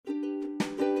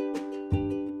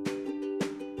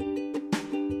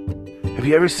Have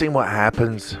you ever seen what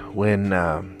happens when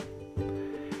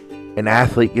an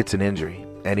athlete gets an injury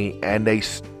and they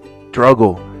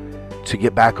struggle to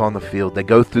get back on the field? They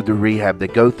go through the rehab, they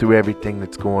go through everything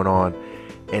that's going on,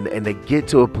 and they get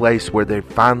to a place where they're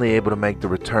finally able to make the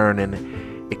return.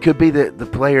 And it could be that the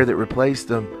player that replaced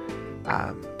them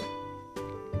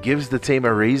gives the team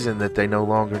a reason that they no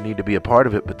longer need to be a part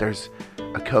of it, but there's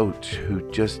a coach who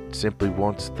just simply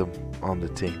wants them on the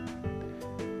team.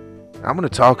 I'm going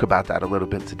to talk about that a little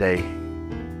bit today.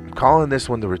 I'm calling this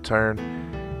one the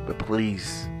return, but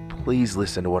please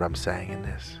listen to what I'm saying in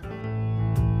this.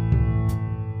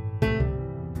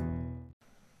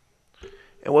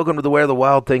 And welcome to the Where the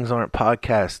Wild Things Aren't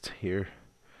podcast here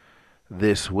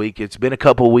this week. It's been a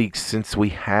couple weeks since we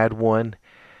had one.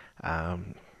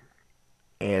 And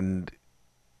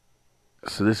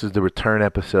so this is the return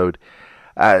episode.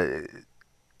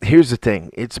 Here's the thing.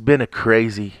 It's been a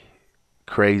crazy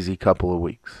couple of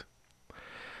weeks.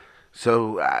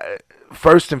 So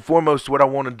first and foremost, what I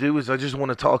want to do is I just want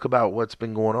to talk about what's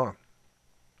been going on.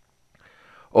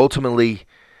 Ultimately,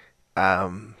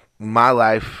 my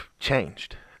life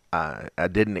changed. I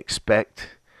didn't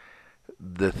expect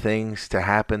the things to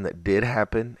happen that did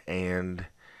happen, and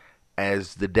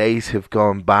as the days have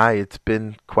gone by, it's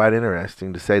been quite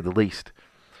interesting to say the least.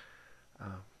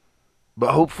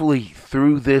 But hopefully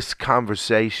through this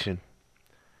conversation,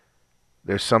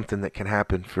 there's something that can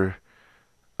happen for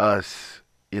us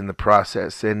in the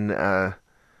process, and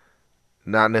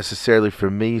not necessarily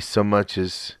for me so much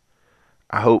as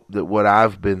I hope that what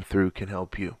I've been through can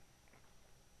help you.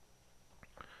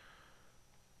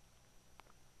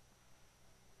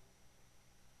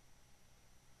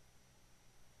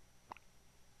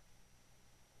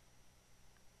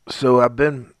 So I'd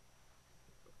been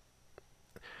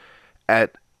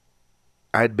at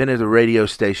a radio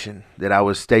station that I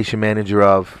was station manager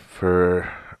of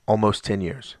for almost 10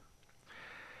 years.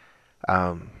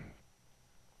 The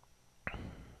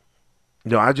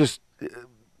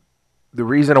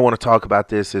reason I want to talk about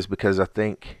this is because I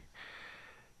think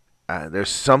there's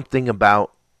something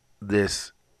about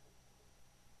this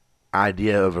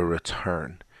idea of a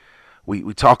return.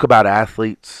 We talk about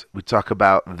athletes, we talk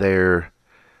about their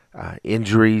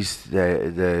injuries,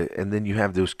 and then you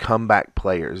have those comeback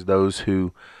players, those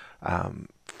who,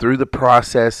 through the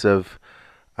process of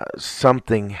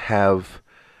something, have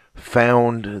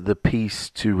found the peace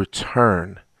to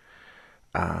return,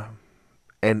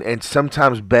 and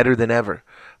sometimes better than ever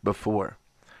before.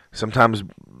 Sometimes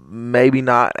maybe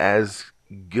not as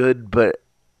good, but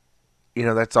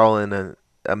that's all in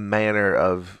a manner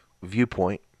of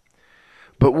viewpoint.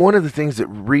 But one of the things that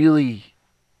really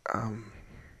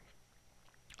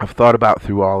I've thought about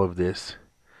through all of this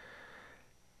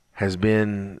has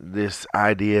been this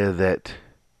idea that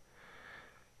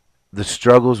the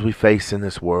struggles we face in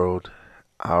this world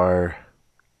are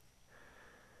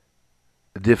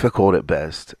difficult at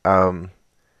best.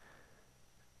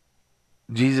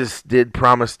 Jesus did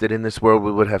promise that in this world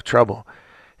we would have trouble.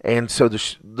 And so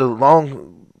the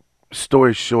long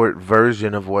story short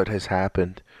version of what has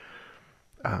happened,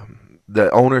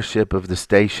 the ownership of the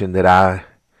station that I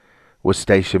was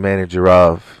station manager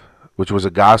of, which was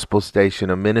a gospel station,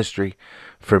 a ministry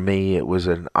for me. It was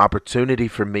an opportunity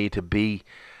for me to be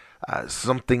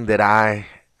something that I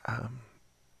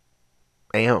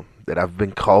am, that I've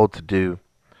been called to do.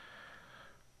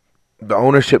 The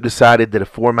ownership decided that a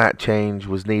format change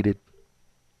was needed.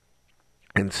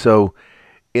 And so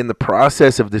in the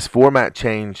process of this format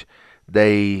change,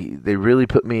 they really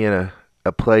put me in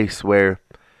a place where,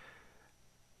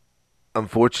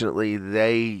 unfortunately,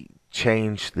 they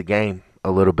changed the game a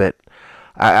little bit.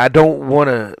 I don't want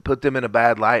to put them in a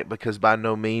bad light, because by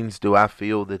no means do I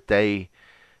feel that they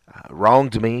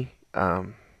wronged me.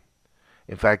 In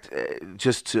fact,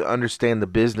 just to understand the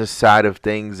business side of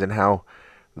things and how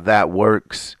that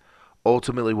works,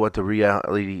 ultimately what the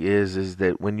reality is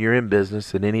that when you're in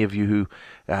business, and any of you who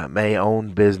may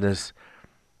own business,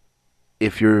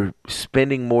 if you're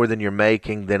spending more than you're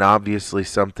making, then obviously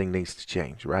something needs to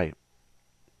change, right?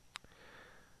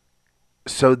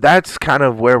 So that's kind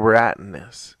of where we're at in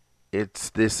this.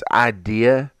 It's this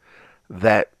idea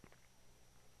that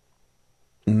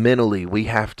mentally we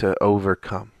have to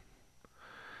overcome.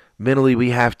 Mentally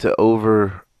we have to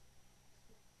overcome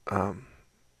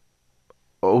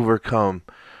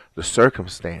the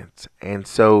circumstance. And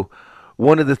so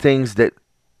one of the things that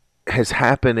has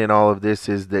happened in all of this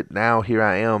is that now here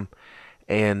I am,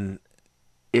 and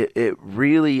it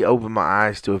really opened my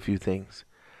eyes to a few things.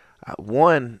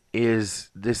 One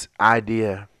is this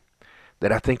idea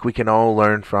that I think we can all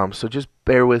learn from. So just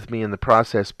bear with me in the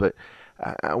process. But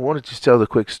I want to just tell the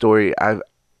quick story.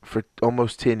 for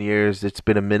almost 10 years. It's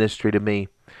been a ministry to me.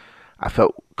 I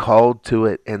felt called to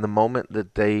it, and the moment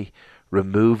that they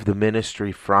removed the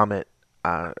ministry from it,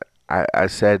 uh, I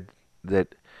said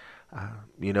that,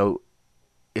 you know,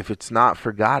 if it's not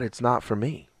for God, it's not for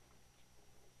me.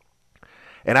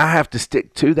 And I have to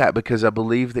stick to that because I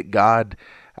believe that God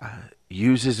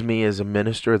uses me as a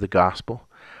minister of the gospel.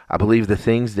 I believe the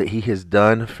things that He has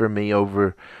done for me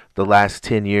over the last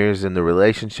 10 years and the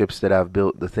relationships that I've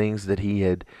built, the things that He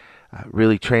had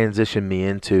really transitioned me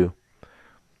into.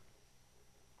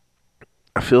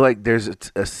 I feel like there's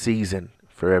a season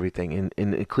for everything.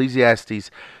 In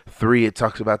Ecclesiastes 3, it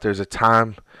talks about there's a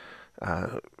time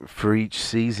for each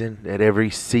season, at every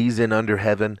season under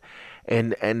heaven.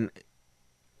 And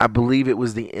I believe it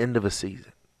was the end of a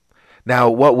season. Now,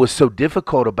 what was so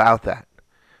difficult about that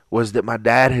was that my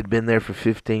dad had been there for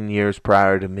 15 years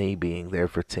prior to me being there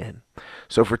for 10.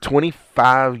 So for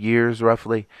 25 years,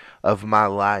 roughly, of my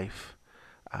life,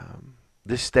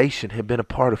 this station had been a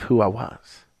part of who I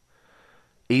was,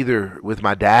 either with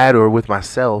my dad or with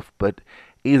myself. But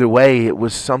either way, it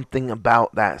was something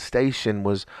about that station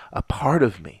was a part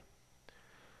of me.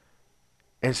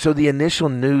 And so the initial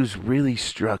news really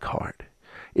struck hard.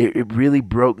 It really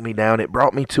broke me down. It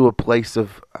brought me to a place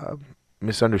of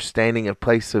misunderstanding, a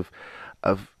place of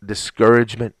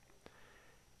discouragement,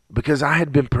 because I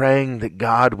had been praying that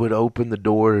God would open the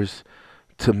doors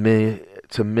to me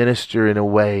to minister in a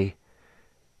way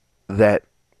that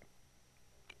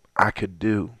I could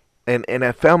do. And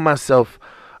I found myself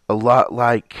a lot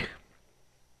like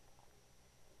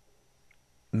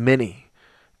many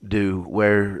do,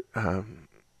 where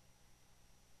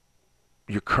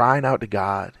you're crying out to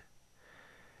God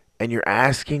and you're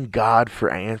asking God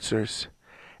for answers,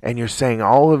 and you're saying,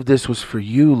 all of this was for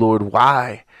you, Lord.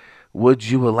 Why would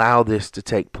you allow this to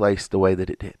take place the way that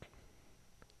it did?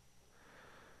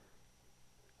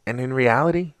 And in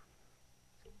reality,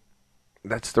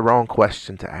 that's the wrong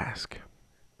question to ask.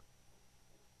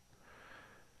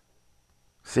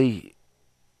 See,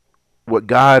 what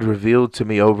God revealed to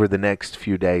me over the next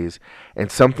few days, and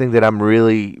something that I'm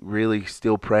really, really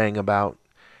still praying about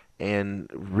and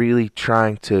really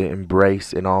trying to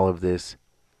embrace in all of this,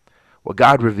 what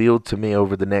God revealed to me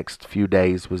over the next few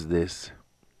days was this.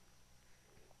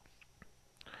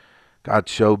 God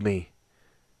showed me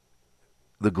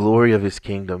the glory of His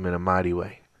kingdom in a mighty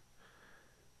way.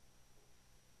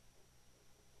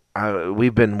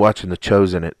 We've been watching The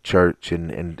Chosen at church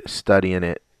and studying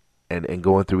it and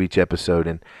going through each episode.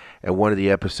 And one of the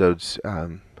episodes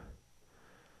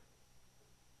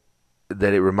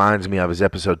that it reminds me of is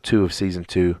episode 2 of season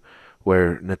 2,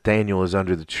 where Nathaniel is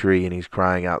under the tree and he's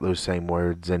crying out those same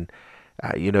words. And,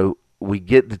 we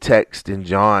get the text in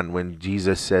John when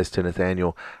Jesus says to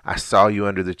Nathaniel, I saw you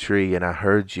under the tree and I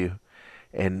heard you.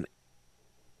 And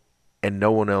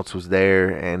no one else was there.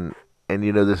 And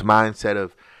this mindset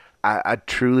of, I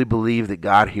truly believe that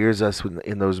God hears us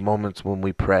in those moments when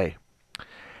we pray.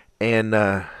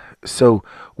 And so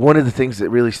one of the things that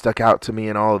really stuck out to me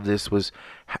in all of this was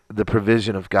the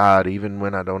provision of God, even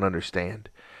when I don't understand.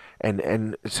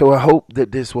 And so I hope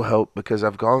that this will help, because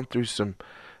I've gone through some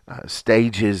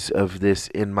stages of this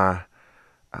in my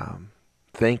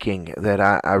thinking that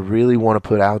I really want to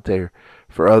put out there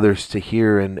for others to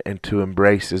hear and to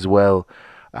embrace as well.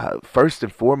 First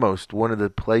and foremost, one of the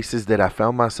places that I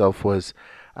found myself was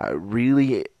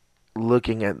really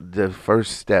looking at the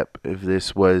first step of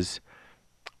this was,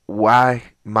 why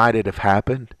might it have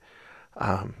happened?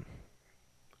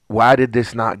 Why did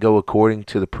this not go according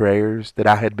to the prayers that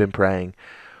I had been praying?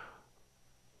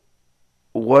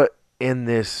 What in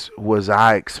this was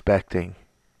I expecting?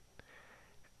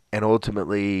 And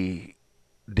ultimately,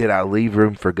 did I leave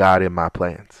room for God in my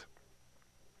plans?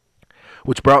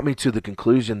 Which brought me to the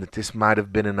conclusion that this might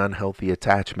have been an unhealthy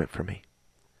attachment for me.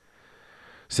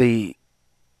 See,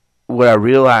 what I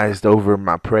realized over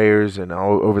my prayers and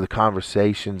over the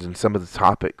conversations and some of the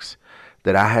topics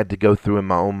that I had to go through in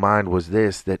my own mind was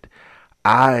this, that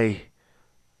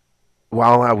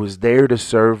while I was there to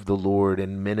serve the Lord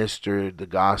and minister the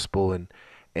gospel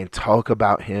and talk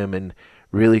about Him and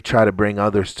really try to bring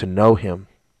others to know Him,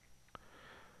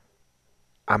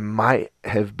 I might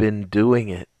have been doing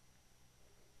it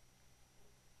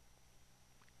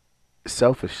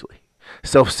selfishly,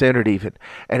 self-centered even.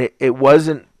 And it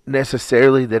wasn't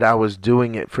necessarily that I was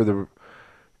doing it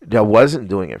I wasn't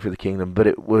doing it for the kingdom, but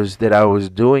it was that I was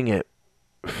doing it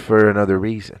for another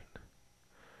reason.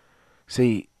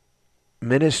 See,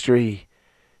 ministry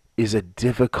is a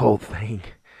difficult thing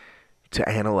to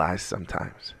analyze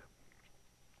sometimes.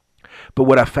 But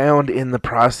what I found in the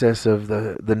process of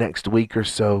the next week or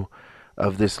so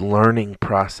of this learning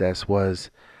process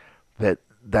was that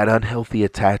unhealthy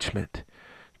attachment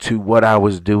to what I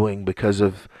was doing because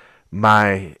of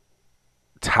my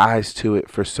ties to it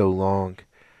for so long.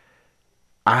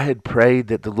 I had prayed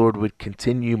that the Lord would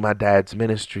continue my dad's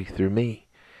ministry through me,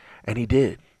 and he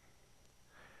did.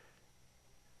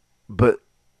 But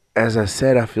as I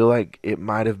said, I feel like it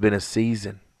might have been a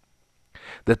season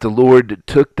that the Lord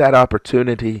took that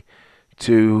opportunity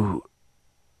to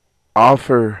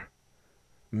offer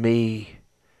me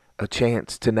a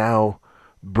chance to now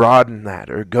broaden that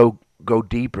or go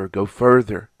deeper, go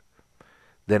further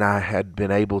than I had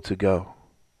been able to go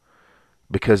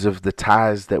because of the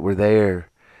ties that were there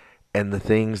and the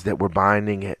things that were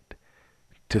binding it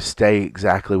to stay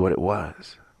exactly what it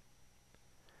was.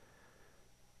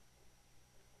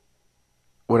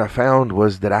 What I found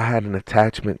was that I had an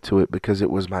attachment to it because it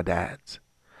was my dad's.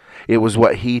 It was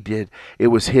what he did. It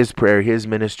was his prayer, his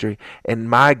ministry, and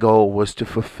my goal was to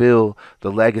fulfill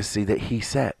the legacy that he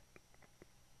set.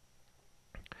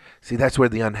 See, that's where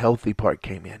the unhealthy part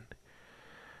came in.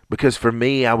 Because for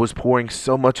me, I was pouring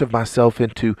so much of myself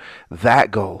into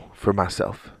that goal for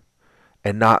myself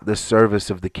and not the service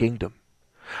of the kingdom.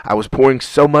 I was pouring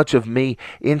so much of me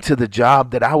into the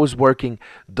job that I was working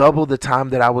double the time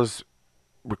that I was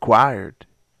required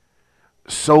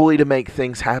solely to make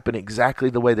things happen exactly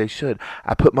the way they should.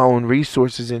 I put my own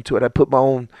resources into it. I put my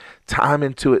own time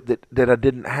into it that I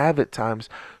didn't have at times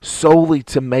solely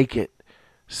to make it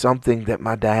something that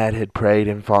my dad had prayed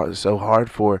and fought so hard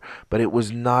for. But it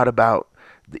was not about,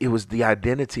 it was the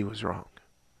identity was wrong.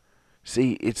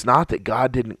 See, it's not that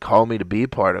God didn't call me to be a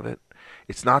part of it.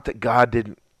 It's not that God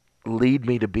didn't lead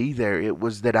me to be there. It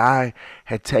was that I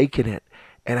had taken it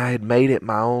and I had made it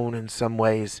my own in some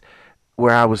ways,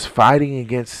 where I was fighting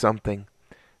against something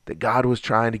that God was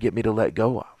trying to get me to let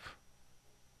go of.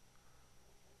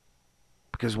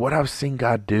 Because what I've seen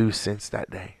God do since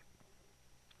that day,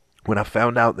 when I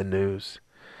found out the news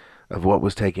of what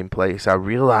was taking place, I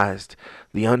realized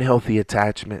the unhealthy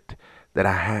attachment that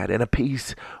I had, and a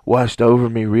peace washed over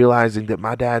me, realizing that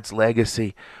my dad's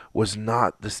legacy was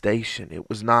not the station. It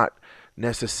was not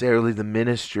necessarily the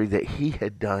ministry that he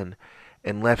had done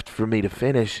and left for me to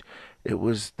finish. It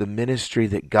was the ministry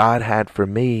that God had for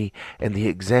me and the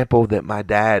example that my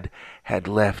dad had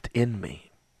left in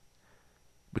me.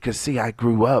 Because see, I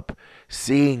grew up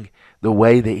seeing the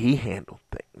way that he handled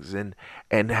things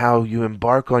and how you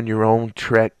embark on your own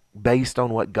trek based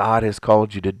on what God has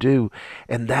called you to do.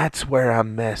 And that's where I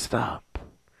messed up,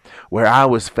 where I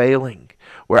was failing,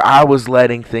 where I was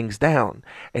letting things down.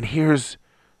 And here's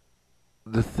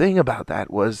the thing about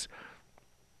that was,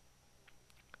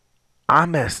 I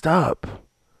messed up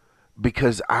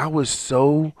because I was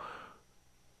so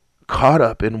caught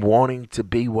up in wanting to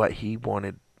be what he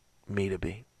wanted me to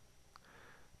be,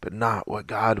 but not what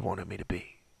God wanted me to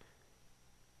be.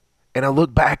 And I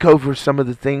look back over some of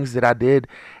the things that I did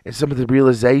and some of the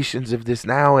realizations of this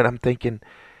now, and I'm thinking,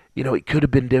 it could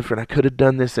have been different. I could have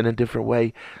done this in a different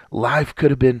way. Life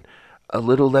could have been a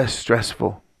little less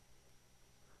stressful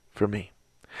for me.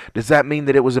 Does that mean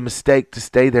that it was a mistake to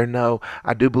stay there? No.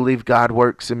 I do believe God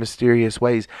works in mysterious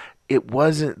ways. It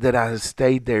wasn't that I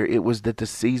stayed there. It was that the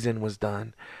season was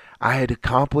done. I had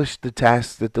accomplished the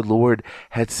task that the Lord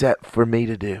had set for me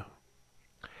to do.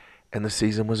 And the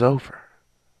season was over.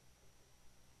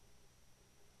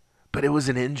 But it was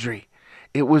an injury.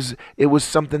 It was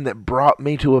something that brought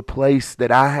me to a place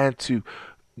that I had to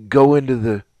go into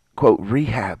the, quote,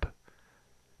 rehab.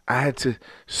 I had to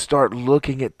start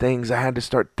looking at things. I had to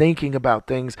start thinking about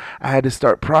things. I had to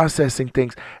start processing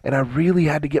things. And I really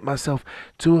had to get myself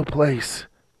to a place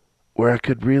where I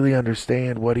could really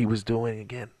understand what he was doing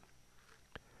again.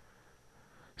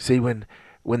 See, when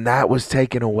that was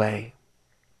taken away,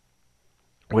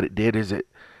 what it did is it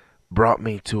brought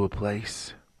me to a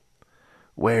place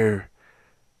where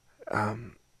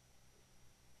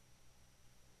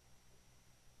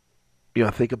I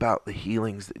think about the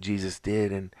healings that Jesus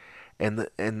did,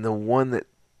 and the one that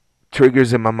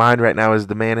triggers in my mind right now is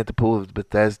the man at the pool of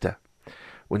Bethesda.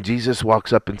 When Jesus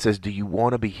walks up and says, "Do you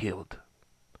want to be healed?"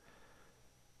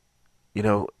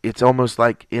 It's almost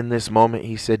like in this moment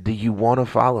he said, "Do you want to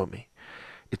follow me?"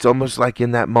 It's almost like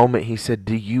in that moment he said,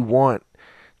 "Do you want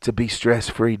to be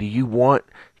stress-free? Do you want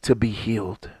to be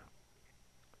healed?"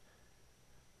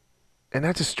 And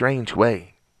that's a strange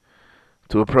way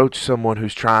to approach someone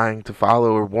who's trying to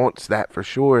follow or wants that for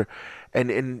sure.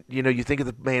 And you think of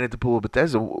the man at the pool of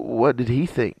Bethesda. What did he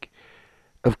think?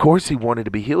 Of course he wanted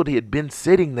to be healed. He had been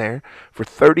sitting there for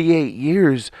 38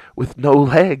 years with no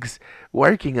legs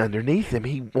working underneath him.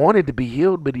 He wanted to be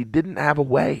healed, but he didn't have a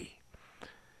way.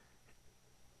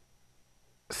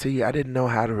 See, I didn't know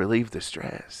how to relieve the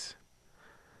stress.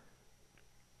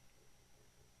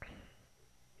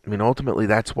 I mean, ultimately,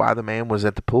 that's why the man was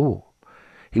at the pool.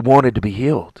 He wanted to be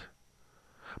healed.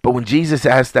 But when Jesus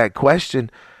asked that question,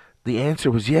 the answer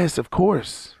was yes, of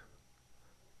course.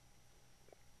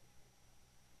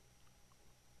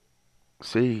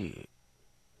 See,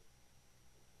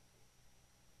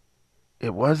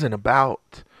 it wasn't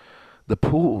about the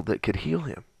pool that could heal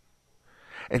him.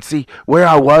 And see, where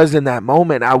I was in that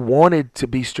moment, I wanted to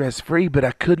be stress free, but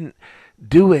I couldn't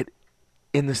do it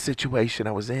in the situation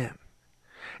I was in.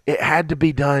 It had to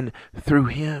be done through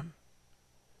him.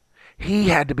 He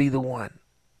had to be the one.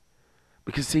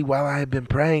 Because, see, while I had been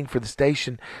praying for the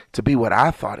station to be what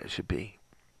I thought it should be,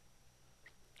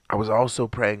 I was also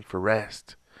praying for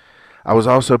rest. I was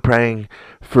also praying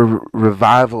for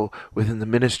revival within the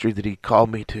ministry that he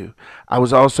called me to. I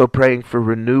was also praying for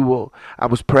renewal. I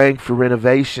was praying for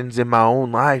renovations in my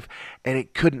own life, and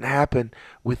it couldn't happen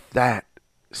with that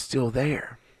still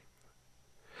there.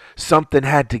 Something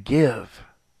had to give.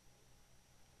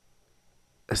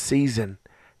 A season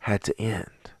had to end.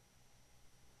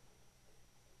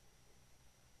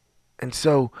 And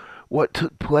so what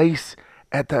took place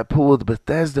at that pool of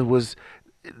Bethesda was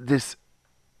this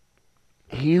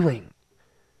healing.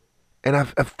 And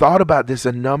I've thought about this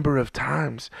a number of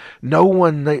times.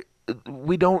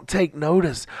 We don't take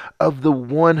notice of the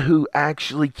one who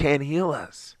actually can heal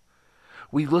us.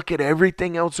 We look at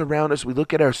everything else around us. We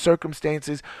look at our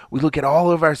circumstances. We look at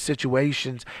all of our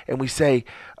situations, and we say,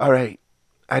 all right,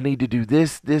 I need to do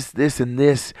this, and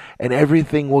this, and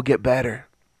everything will get better.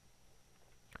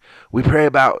 We pray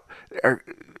about,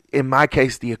 in my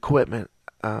case, the equipment,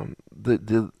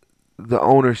 the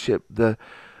ownership, the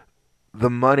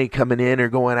money coming in or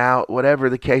going out, whatever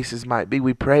the cases might be.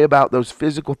 We pray about those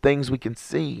physical things we can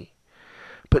see.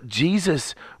 But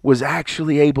Jesus was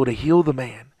actually able to heal the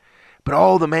man. But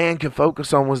all the man could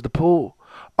focus on was the pool.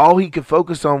 All he could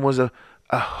focus on was a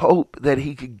hope that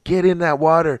he could get in that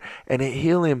water and it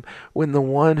heal him, when the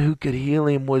one who could heal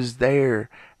him was there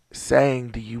saying,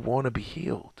 do you want to be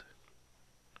healed?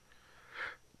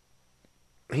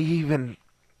 He even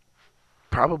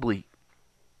probably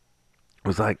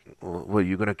was like, well, are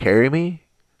you going to carry me?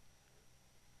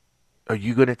 Are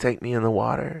you going to take me in the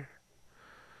water?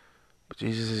 But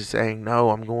Jesus is saying,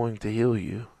 no, I'm going to heal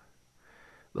you.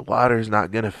 The water is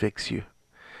not going to fix you.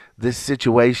 This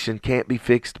situation can't be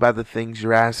fixed by the things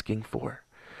you're asking for.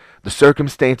 The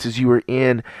circumstances you are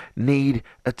in need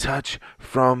a touch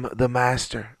from the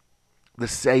Master, the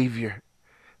Savior,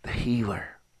 the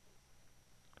Healer.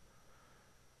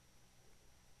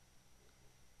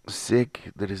 The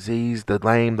sick, the diseased, the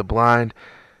lame, the blind,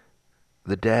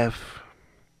 the deaf,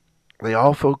 they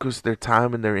all focus their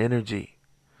time and their energy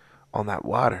on that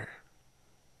water.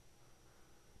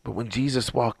 But when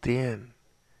Jesus walked in,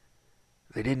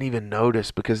 they didn't even notice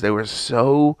because they were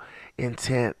so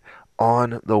intent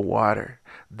on the water.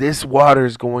 This water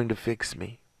is going to fix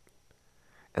me.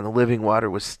 And the living water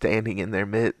was standing in their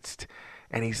midst.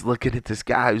 And he's looking at this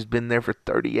guy who's been there for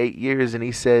 38 years. And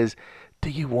he says, do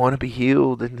you want to be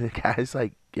healed? And the guy's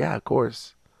like, yeah, of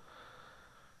course.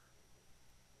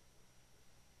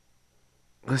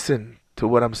 Listen to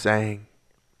what I'm saying.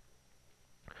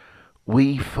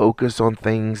 We focus on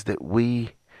things that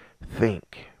we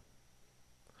think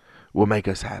will make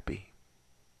us happy.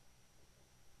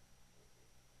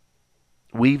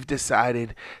 We've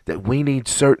decided that we need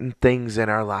certain things in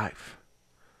our life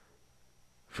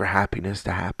for happiness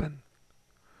to happen.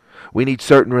 We need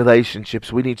certain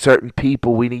relationships. We need certain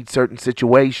people. We need certain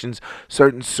situations,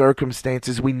 certain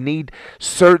circumstances. We need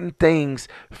certain things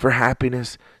for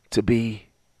happiness to be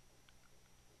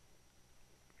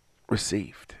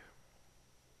received.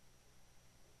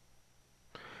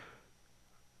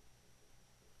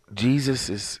 Jesus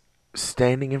is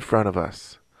standing in front of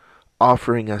us,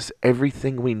 offering us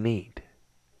everything we need.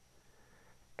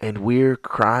 And we're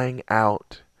crying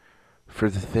out for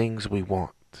the things we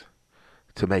want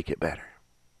to make it better.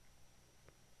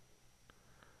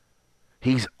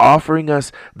 He's offering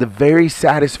us the very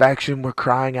satisfaction we're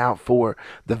crying out for,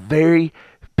 the very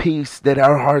peace that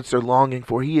our hearts are longing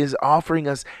for. He is offering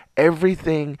us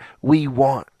everything we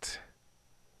want.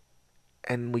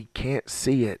 And we can't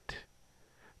see it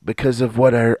because of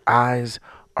what our eyes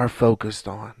are focused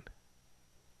on.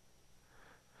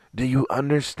 Do you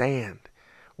understand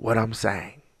what I'm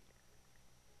saying?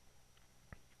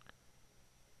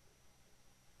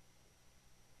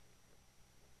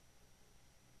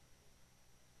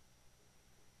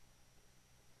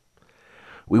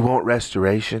 We want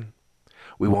restoration.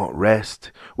 We want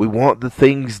rest. We want the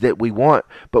things that we want,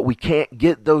 but we can't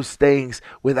get those things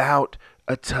without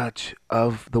a touch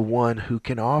of the one who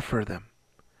can offer them.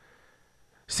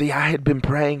 See, I had been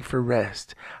praying for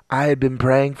rest. I had been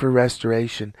praying for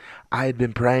restoration. I had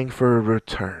been praying for a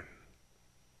return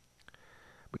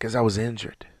because I was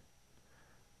injured.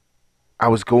 I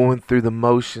was going through the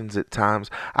motions at times.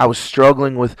 I was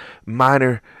struggling with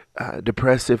minor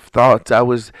depressive thoughts. I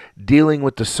was dealing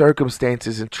with the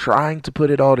circumstances and trying to put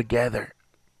it all together.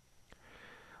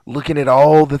 Looking at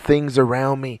all the things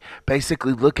around me,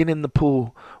 basically looking in the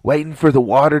pool, waiting for the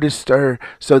water to stir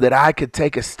so that I could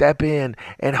take a step in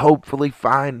and hopefully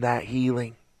find that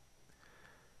healing.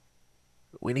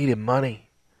 We needed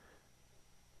money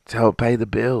to help pay the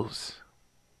bills.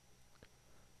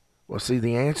 Well, see,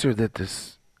 the answer that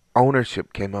this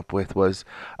ownership came up with was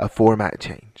a format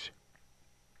change.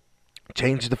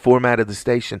 Change the format of the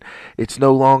station. It's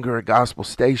no longer a gospel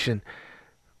station.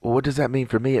 Well, what does that mean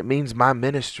for me? It means my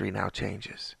ministry now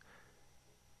changes.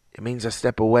 It means I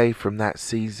step away from that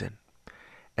season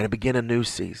and I begin a new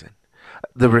season.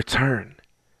 The return.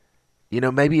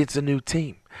 Maybe it's a new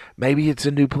team. Maybe it's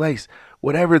a new place.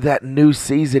 Whatever that new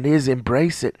season is,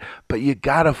 embrace it. But you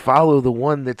got to follow the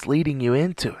one that's leading you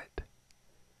into it.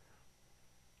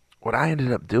 What I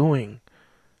ended up doing,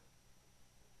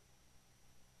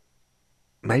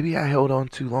 maybe I held on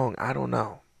too long. I don't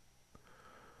know.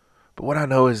 But what I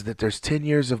know is that there's 10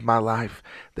 years of my life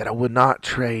that I would not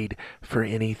trade for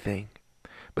anything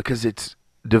because it's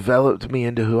developed me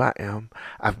into who I am.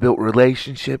 I've built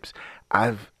relationships.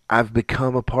 I've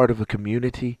become a part of a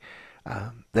community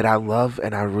that I love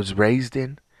and I was raised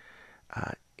in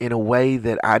a way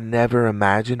that I never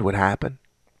imagined would happen.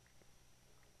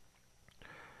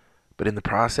 But in the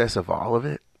process of all of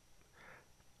it,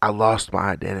 I lost my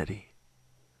identity.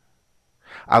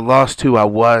 I lost who I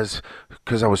was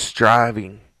because I was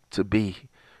striving to be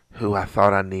who I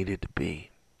thought I needed to be.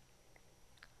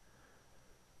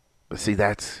 But see,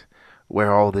 that's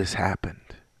where all this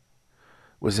happened.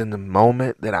 Was in the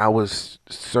moment that I was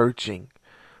searching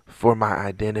for my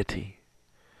identity.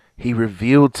 He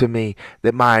revealed to me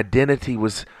that my identity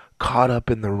was caught up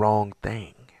in the wrong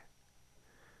thing.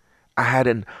 I had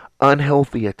an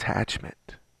unhealthy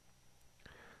attachment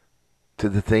to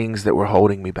the things that were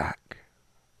holding me back.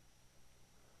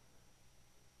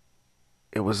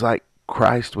 It was like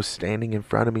Christ was standing in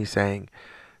front of me saying,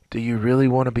 do you really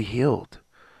want to be healed?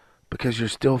 Because you're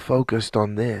still focused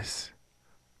on this.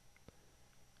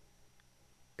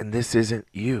 And this isn't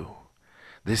you.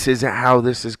 This isn't how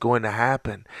this is going to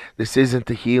happen. This isn't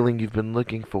the healing you've been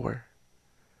looking for.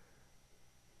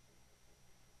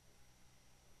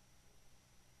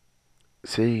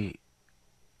 See,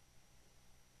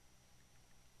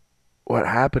 what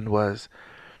happened was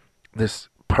this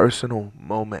personal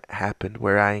moment happened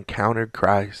where I encountered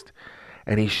Christ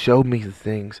and he showed me the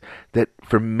things that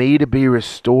for me to be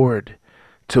restored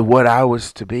to what I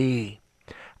was to be,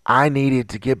 I needed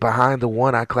to get behind the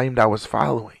one I claimed I was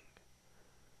following.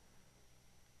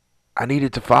 I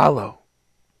needed to follow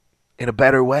in a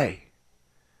better way.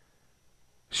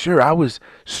 Sure, I was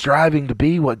striving to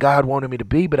be what God wanted me to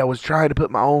be, but I was trying to put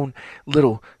my own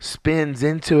little spins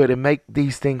into it and make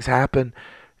these things happen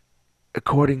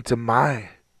according to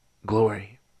my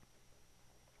glory.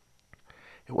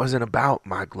 It wasn't about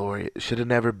my glory. It should have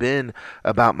never been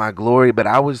about my glory, but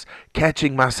I was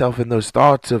catching myself in those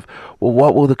thoughts of, well,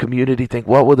 what will the community think?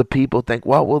 What will the people think?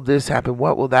 What will this happen?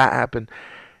 What will that happen?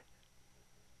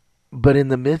 But in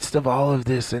the midst of all of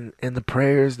this and the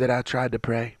prayers that I tried to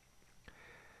pray,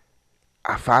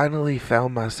 I finally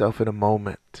found myself in a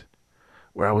moment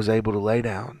where I was able to lay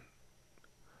down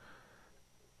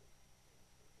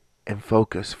and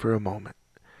focus for a moment.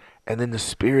 And then the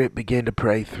Spirit began to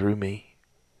pray through me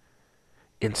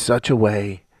in such a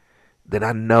way that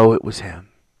I know it was Him,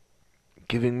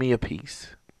 giving me a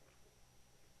peace,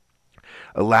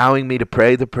 allowing me to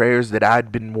pray the prayers that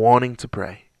I'd been wanting to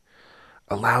pray,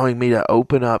 allowing me to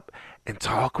open up and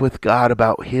talk with God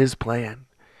about His plan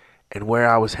and where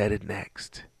I was headed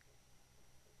next.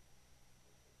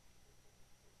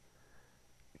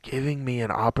 Giving me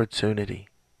an opportunity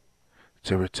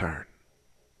to return.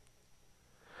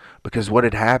 Because what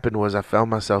had happened was I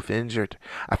found myself injured.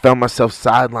 I found myself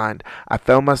sidelined. I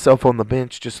found myself on the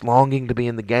bench just longing to be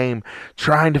in the game,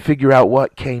 trying to figure out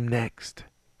what came next.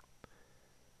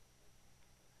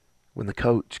 When the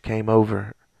coach came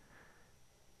over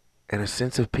and a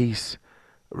sense of peace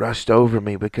rushed over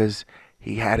me because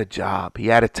he had a job, he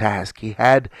had a task, he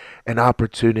had an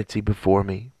opportunity before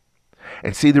me.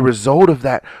 And see, the result of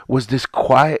that was this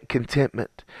quiet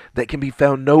contentment that can be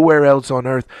found nowhere else on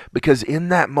earth, because in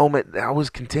that moment I was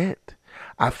content.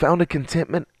 I found a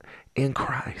contentment in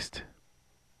Christ.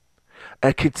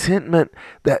 A contentment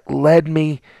that led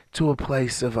me to a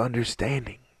place of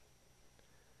understanding.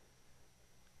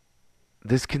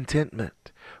 This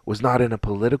contentment was not in a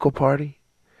political party.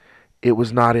 It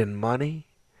was not in money.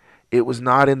 It was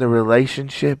not in the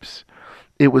relationships.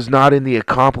 It was not in the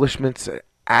accomplishments,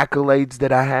 accolades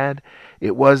that I had.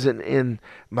 It wasn't in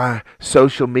my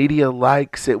social media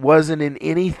likes. It wasn't in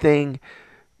anything.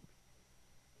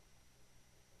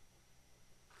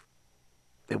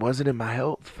 It wasn't in my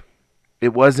health.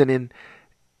 It wasn't in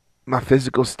my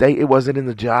physical state. It wasn't in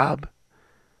the job.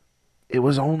 It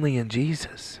was only in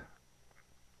Jesus.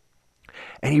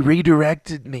 And He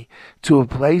redirected me to a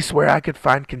place where I could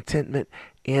find contentment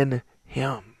in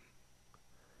Him.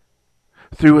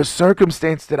 Through a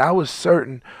circumstance that I was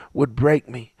certain would break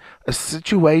me, a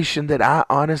situation that I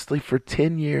honestly for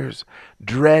 10 years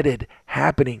dreaded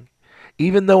happening,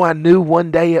 even though I knew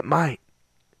one day it might.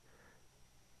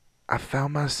 I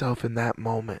found myself in that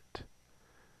moment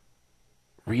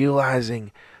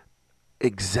realizing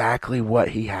exactly what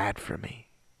He had for me.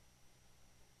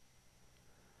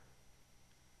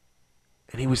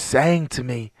 And He was saying to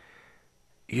me,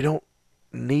 you don't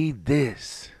need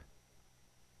this.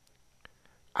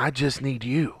 I just need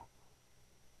you.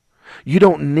 You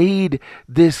don't need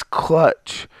this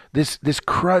clutch, this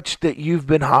crutch that you've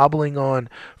been hobbling on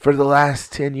for the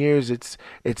last 10 years.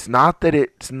 It's not that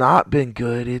it's not been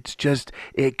good, it's just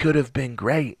it could have been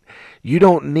great. You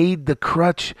don't need the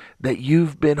crutch that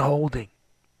you've been holding.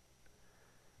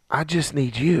 I just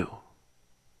need you.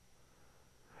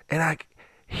 And I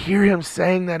hear Him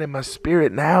saying that in my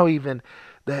spirit now, even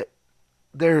that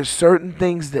there are certain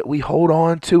things that we hold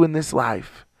on to in this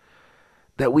life,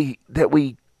 that we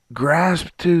grasp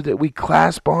to, that we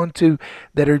clasp onto,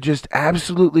 that are just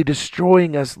absolutely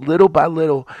destroying us little by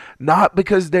little, not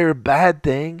because they're a bad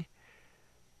thing,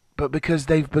 but because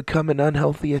they've become an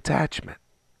unhealthy attachment.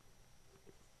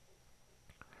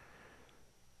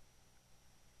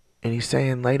 And He's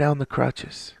saying, lay down the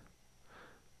crutches.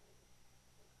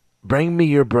 Bring me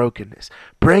your brokenness.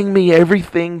 Bring me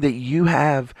everything that you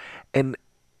have, and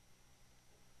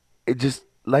just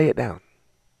lay it down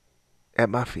at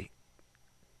my feet.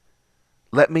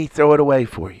 Let me throw it away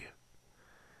for you.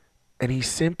 And He's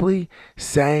simply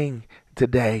saying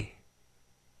today,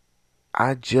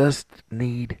 I just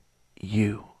need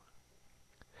you.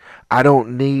 I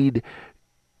don't need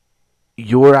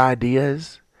your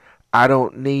ideas. I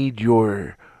don't need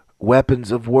your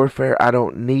weapons of warfare. I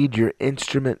don't need your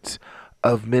instruments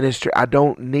of ministry. I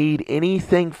don't need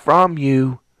anything from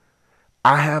you.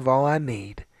 I have all I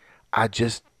need. I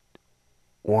just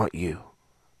want you.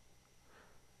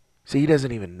 See, He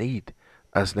doesn't even need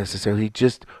us necessarily. He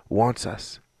just wants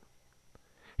us.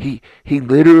 He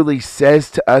literally says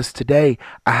to us today,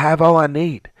 I have all I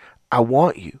need. I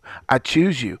want you. I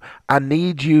choose you. I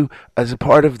need you as a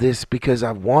part of this because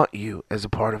I want you as a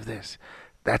part of this.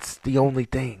 That's the only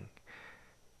thing.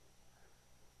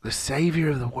 The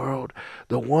Savior of the world,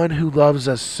 the one who loves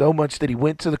us so much that He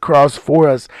went to the cross for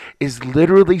us, is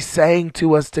literally saying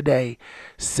to us today,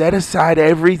 set aside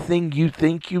everything you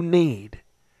think you need,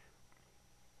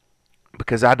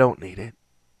 because I don't need it.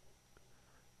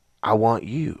 I want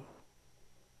you.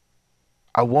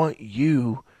 I want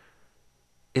you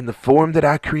in the form that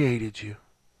I created you,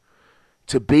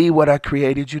 to be what I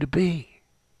created you to be.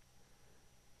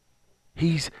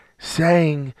 He's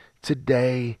saying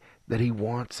today that He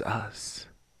wants us.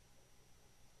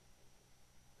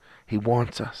 He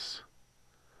wants us.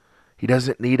 He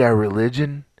doesn't need our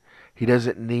religion. He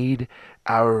doesn't need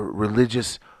our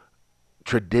religious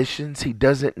traditions. He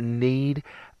doesn't need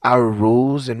our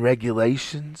rules and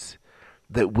regulations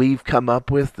that we've come up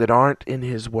with that aren't in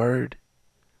His Word.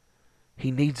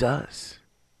 He needs us.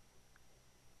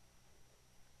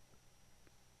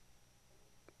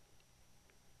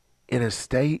 In a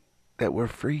state that we're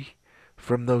free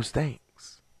from those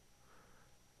things.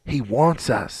 He wants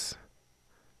us.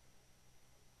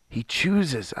 He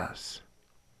chooses us.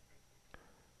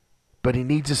 But He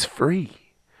needs us free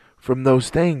from those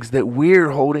things that we're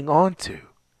holding on to.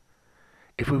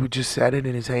 If we would just set it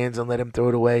in His hands and let Him throw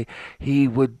it away, He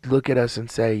would look at us and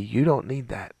say, you don't need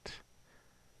that.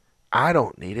 I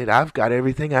don't need it. I've got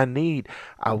everything I need.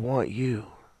 I want you.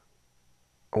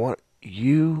 I want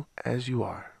you as you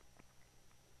are.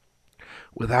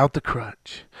 Without the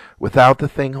crutch, without the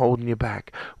thing holding you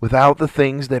back, without the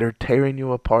things that are tearing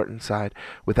you apart inside,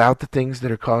 without the things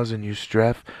that are causing you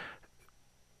strife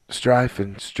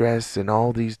and stress and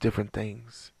all these different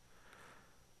things.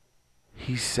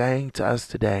 He's saying to us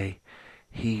today,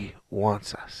 He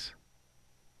wants us.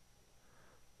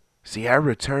 See, our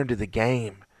return to the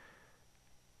game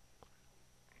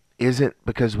isn't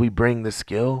because we bring the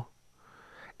skill.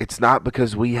 It's not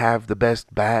because we have the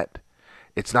best bat.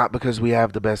 It's not because we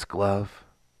have the best glove.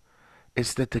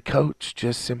 It's that the coach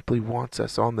just simply wants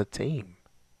us on the team.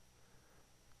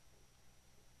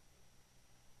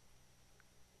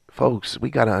 Folks, we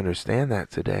got to understand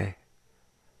that today.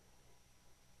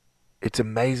 It's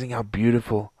amazing how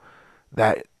beautiful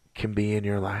that can be in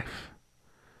your life.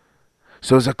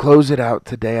 So as I close it out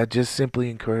today, I just simply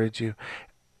encourage you,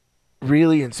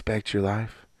 really inspect your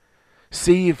life.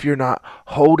 See if you're not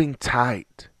holding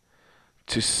tight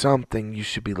to something you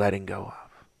should be letting go of.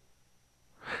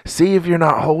 See if you're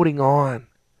not holding on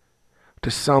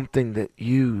to something that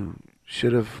you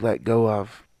should have let go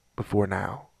of before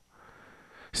now.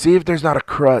 See if there's not a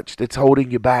crutch that's holding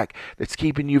you back, that's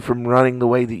keeping you from running the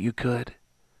way that you could.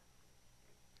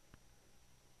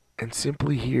 And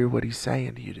simply hear what he's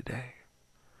saying to you today.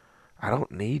 I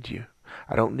don't need you.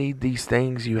 I don't need these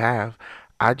things you have.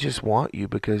 I just want you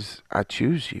because I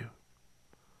choose you.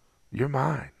 You're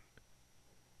mine.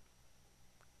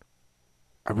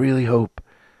 I really hope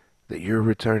that your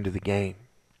return to the game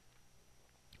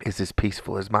is as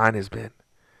peaceful as mine has been.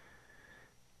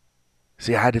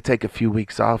 See, I had to take a few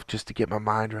weeks off just to get my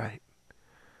mind right.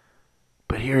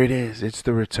 But here it is. It's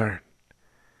the return.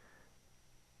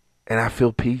 And I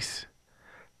feel peace.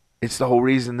 It's the whole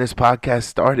reason this podcast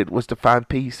started, was to find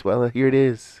peace. Well, here it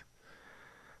is.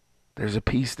 There's a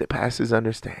peace that passes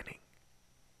understanding.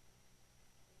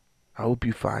 I hope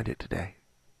you find it today.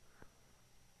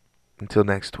 Until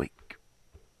next week.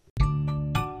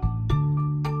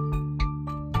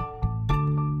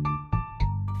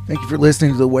 Thank you for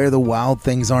listening to the Where the Wild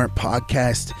Things Aren't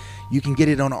podcast. You can get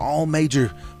it on all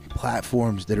major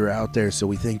platforms that are out there. So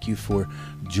we thank you for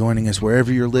joining us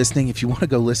wherever you're listening. If you want to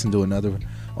go listen to another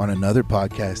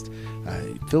podcast,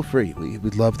 feel free.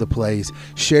 We'd love the plays.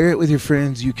 Share it with your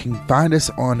friends. You can find us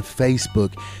on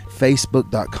Facebook,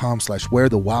 facebook.com/Where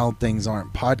the Wild Things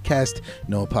Aren't podcast.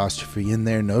 No apostrophe in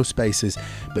there, no spaces.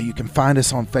 But you can find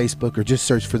us on Facebook, or just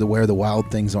search for the Where the Wild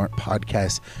Things Aren't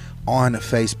podcast on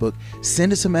Facebook.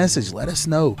 Send us a message. Let us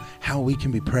know how we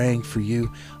can be praying for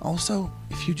you. Also,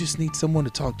 if you just need someone to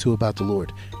talk to about the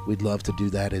Lord, we'd love to do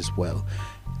that as well.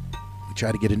 We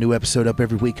try to get a new episode up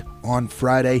every week on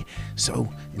Friday. So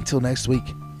until next week,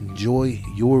 enjoy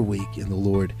your week in the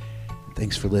Lord.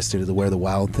 Thanks for listening to the Where the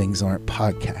Wild Things Aren't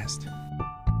podcast.